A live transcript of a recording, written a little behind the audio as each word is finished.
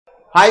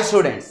Hi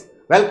students,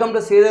 welcome to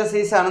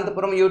Sreedhar'Scce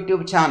Anantapuramu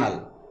YouTube channel.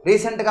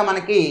 Recent ga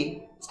manaki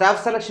staff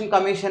selection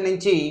commission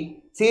nunchi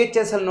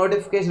CHSL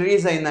notification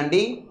release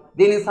ayindandi.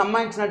 దీనికి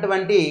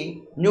సంబంధించినటువంటి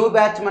new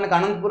batch మనకి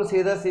Anantapuram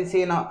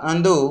Sreedhar'Scce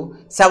నందు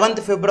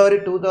 7th February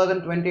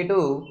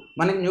 2022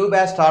 మనకి new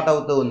batch start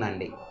అవుతూ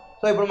ఉందండి.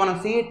 So ఇప్పుడు మనం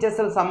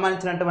CHSL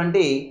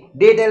సంబంధించినటువంటి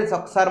డీటెయిల్స్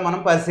ఒకసారి మనం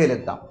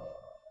పరిశీలిద్దాం.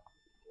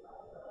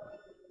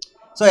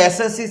 సో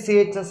Ssc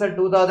Chsl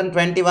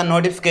 2021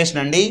 నోటిఫికేషన్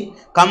అండి,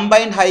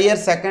 combined higher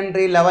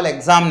secondary level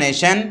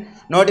examination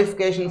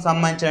notification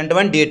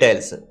సంబంధించినటువంటి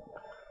డీటెయిల్స్.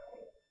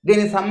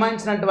 దీనికి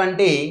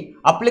సంబంధించినటువంటి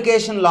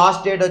అప్లికేషన్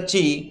లాస్ట్ డేట్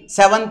వచ్చి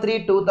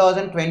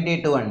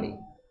 7/3/2022 అండి.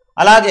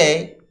 అలాగే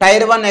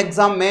టైర్ 1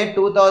 ఎగ్జామ్ మే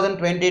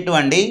 2022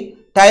 అండి.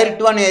 టైర్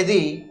 2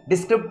 అనేది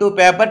descriptive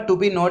paper to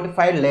be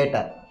notified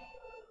later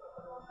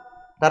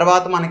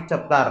తర్వాత మనకి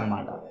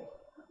చెప్తారన్నమాట.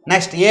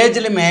 Next age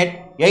limit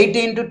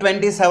 18 to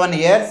 27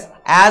 years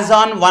as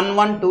on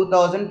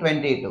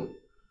 1/1/2022.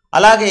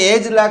 అలాగే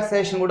ఏజ్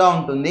రిలాక్సేషన్ కూడా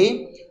ఉంటుంది.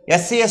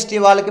 SC ST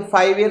వాళ్ళకి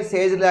 5 years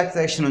ఏజ్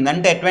రిలాక్సేషన్ ఉంది,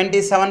 అంటే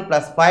 27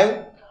 + 5.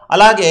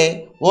 అలాగే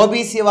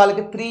OBC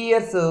వాళ్ళకి 3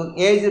 years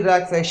ఏజ్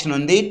రిలాక్సేషన్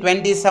ఉంది,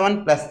 27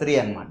 + 3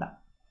 అన్నమాట.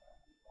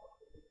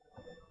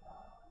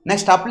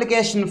 Next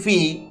application fee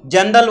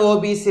general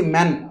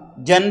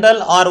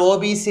are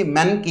OBC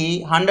మెన్కి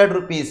 100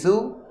 rupees.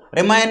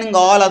 Remaining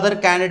all other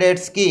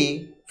క్యాండిడేట్స్కి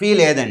ఫీ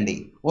లేదండి.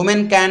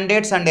 Women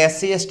candidates and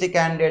SC ST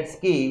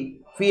క్యాండిడేట్స్కి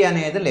ఫీ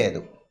అనేది లేదు.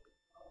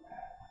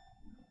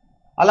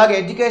 అలాగే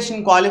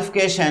education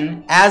qualification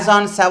as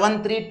on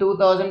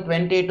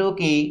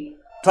 7/3/2022కి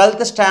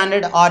 12th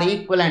standard are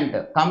equivalent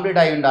complete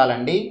అయి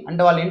ఉండాలండి,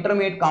 అంటే వాళ్ళు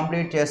ఇంటర్మీడియట్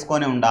కంప్లీట్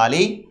చేసుకొని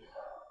ఉండాలి.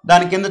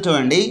 దాని కింద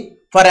చూడండి,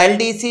 for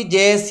LDC,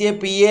 JSA,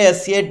 PA,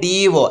 SA,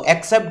 DEO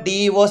except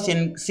DEOs in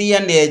C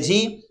and AG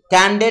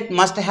candidate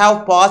must have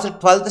passed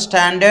 12th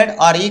standard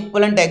are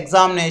equivalent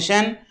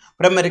examination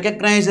from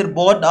recognised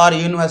board are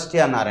university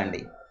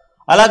అన్నారండి.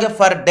 అలాగే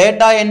for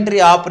data entry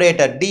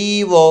operator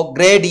DEO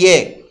grade A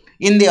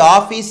in the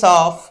office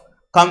of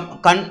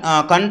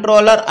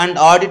controller and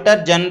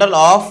auditor general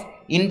of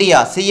India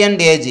C and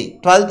AG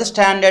 12th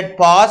standard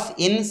pass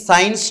in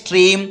science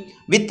stream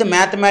with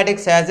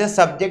mathematics as a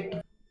subject.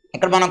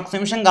 ఇక్కడ మనం ఒక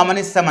నిమిషం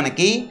గమనిస్తే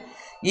మనకి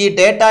ఈ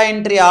data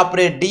entry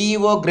operate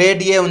DEO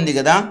grade A ఉంది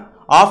కదా,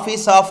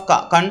 office of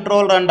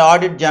controller and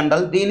audit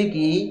general,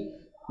 దీనికి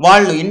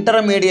వాళ్ళు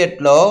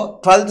ఇంటర్మీడియట్లో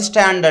 12th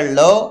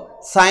స్టాండర్డ్లో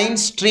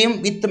science stream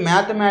with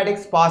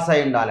mathematics pass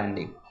అయి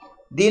ఉండాలండి.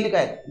 దీనికి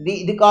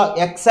ఇది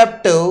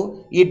ఎక్సెప్ట్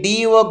ఈ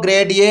DEO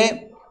grade A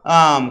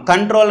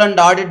control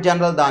and audit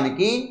general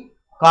దానికి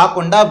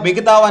కాకుండా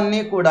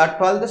మిగతావన్నీ కూడా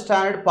 12th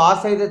స్టాండర్డ్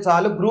పాస్ అయితే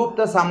చాలు,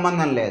 గ్రూప్తో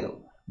సంబంధం లేదు.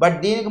 బట్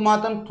దీనికి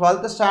మాత్రం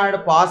 12th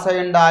స్టాండర్డ్ పాస్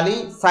అయి ఉండాలి,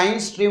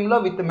 సైన్స్ స్ట్రీమ్లో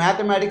విత్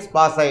మ్యాథమెటిక్స్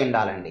పాస్ అయి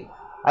ఉండాలండి.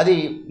 అది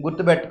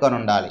గుర్తుపెట్టుకొని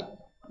ఉండాలి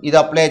ఇది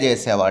అప్లై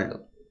చేసేవాళ్ళు.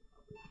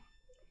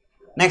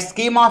 నెక్స్ట్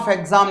స్కీమ్ ఆఫ్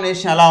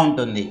ఎగ్జామినేషన్ ఎలా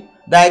ఉంటుంది?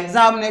 The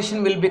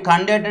examination will be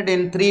conducted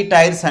in 3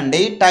 tyres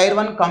అండి. Tyre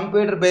 1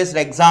 computer based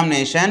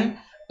examination,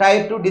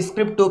 tyre 2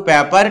 descriptive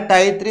paper,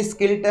 tyre 3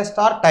 skill test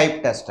are type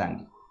test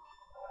అండి.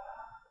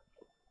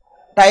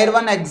 టైర్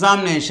 1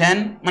 ఎగ్జామినేషన్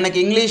మనకి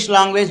English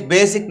language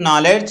basic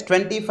knowledge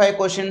 25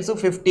 questions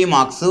 50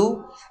 marks,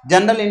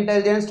 general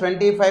intelligence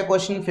 25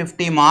 question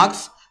 50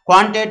 marks,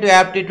 quantitative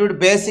aptitude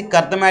basic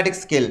arithmetic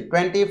skill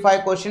 25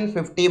 question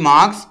 50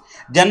 marks,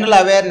 general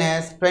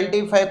awareness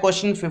 25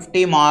 question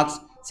 50 marks,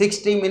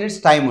 60 minutes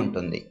time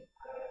ఉంటుంది.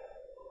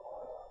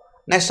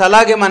 Next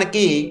అలాగే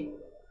మనకి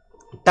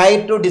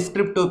tyre 2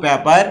 descriptive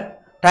paper.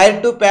 Tyre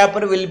 2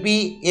 paper will be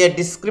A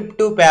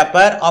descriptive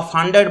paper of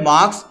 100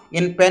 marks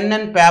in pen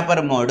and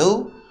paper mode.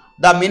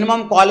 The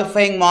minimum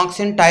qualifying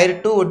marks in tier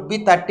 2 would be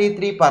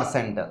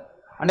 33%.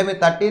 అంటే మీరు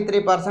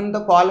 33%తో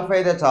qualify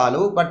అయితే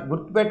చాలు. But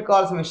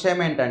గుర్తుపెట్టుకోవాల్సిన విషయం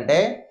ఏంటంటే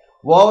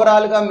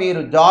ఓవరాల్గా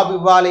మీరు జాబ్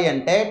ఇవ్వాలి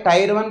అంటే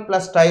టైర్ 1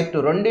 + టైర్ 2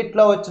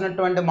 రెండిట్లో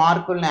వచ్చినటువంటి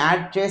మార్కుల్ని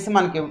యాడ్ చేసి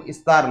మనకి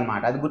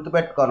ఇస్తారనమాట, అది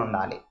గుర్తుపెట్టుకొని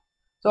ఉండాలి.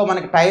 సో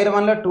మనకి టైర్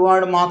 1లో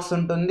 200 మార్క్స్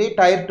ఉంటుంది,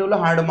 టైర్ 2లో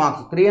 100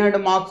 మార్క్స్, 300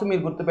 మార్క్స్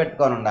మీరు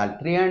గుర్తుపెట్టుకొని ఉండాలి.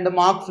 300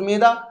 మార్క్స్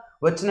మీద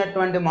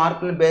వచ్చినటువంటి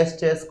మార్కుల్ని బేస్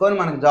చేసుకొని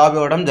మనకు జాబ్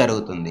ఇవ్వడం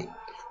జరుగుతుంది.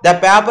 The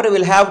paper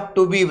will have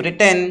to be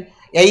written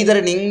either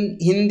in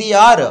Hindi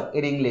are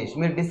in English.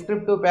 మీరు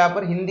డిస్క్రిప్టివ్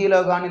పేపర్ హిందీలో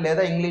కానీ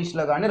లేదా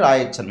ఇంగ్లీష్లో కానీ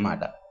రాయొచ్చు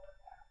అనమాట.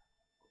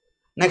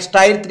 నెక్స్ట్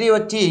టైర్ 3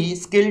 వచ్చి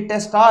skill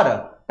test are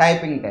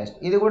typing test.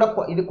 ఇది కూడా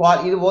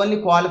ఇది ఓన్లీ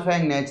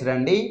క్వాలిఫైయింగ్ నేచర్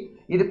అండి.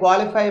 ఇది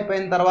క్వాలిఫై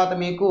అయిపోయిన తర్వాత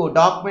మీకు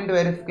డాక్యుమెంట్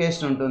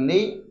వెరిఫికేషన్ ఉంటుంది.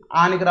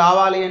 ఆయనకి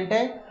రావాలి అంటే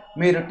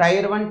మీరు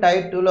టైర్ 1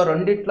 టైర్ 2లో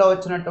రెండిట్లో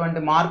వచ్చినటువంటి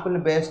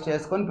మార్కుల్ని బేస్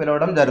చేసుకొని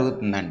పిలవడం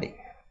జరుగుతుందండి.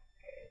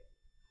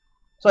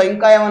 సో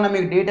ఇంకా ఏమన్నా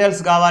మీకు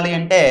డీటెయిల్స్ కావాలి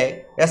అంటే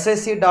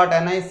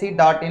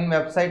ssc.nic.in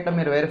వెబ్సైట్లో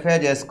మీరు వెరిఫై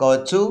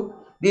చేసుకోవచ్చు.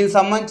 దీనికి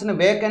సంబంధించిన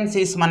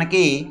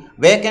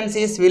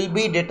vacancies will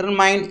be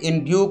determined in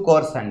due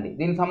course అండి.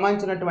 దీనికి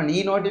సంబంధించినటువంటి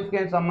ఈ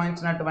నోటిఫికేషన్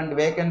సంబంధించినటువంటి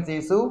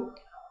వేకెన్సీస్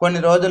కొన్ని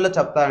రోజుల్లో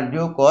చెప్తారు,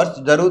 డ్యూ కోర్స్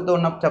జరుగుతూ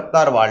ఉన్నప్పుడు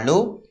చెప్తారు వాళ్ళు.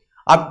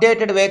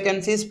 Updated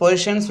vacancies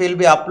positions will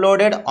be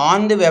uploaded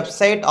on the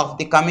website of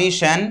the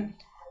commission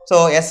so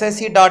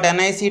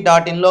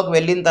ssc.nic.inలోకి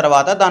వెళ్ళిన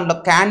తర్వాత దాంట్లో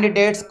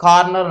క్యాండిడేట్స్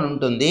కార్నర్ అని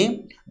ఉంటుంది.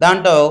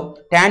 దాంట్లో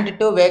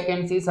 22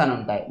 వేకెన్సీస్ అని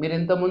ఉంటాయి. మీరు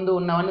ఇంతకుముందు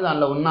ఉన్నవన్నీ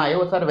దానిలో ఉన్నాయి,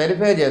 ఒకసారి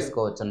వెరిఫై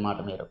చేసుకోవచ్చు అనమాట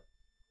మీరు.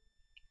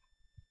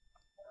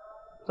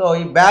 సో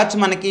ఈ బ్యాచ్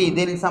మనకి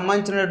దీనికి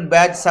సంబంధించిన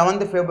బ్యాచ్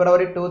 7th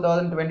February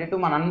 2022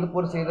 మన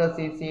అనంతపూర్ శ్రీధర్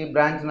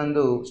బ్రాంచ్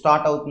నందు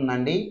స్టార్ట్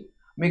అవుతుందండి.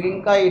 మీకు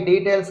ఇంకా ఈ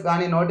డీటెయిల్స్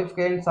కానీ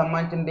నోటిఫికేషన్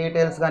సంబంధించిన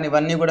డీటెయిల్స్ కానీ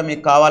ఇవన్నీ కూడా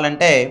మీకు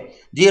కావాలంటే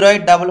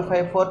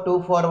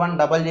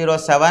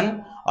 08554241007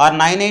 ఆర్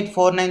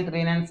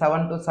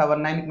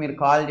 9849397279కి మీరు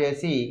కాల్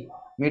చేసి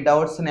మీ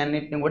డౌట్స్ని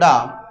అన్నిటిని కూడా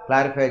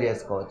క్లారిఫై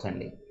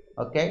చేసుకోవచ్చండి.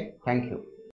 Okay, thank you.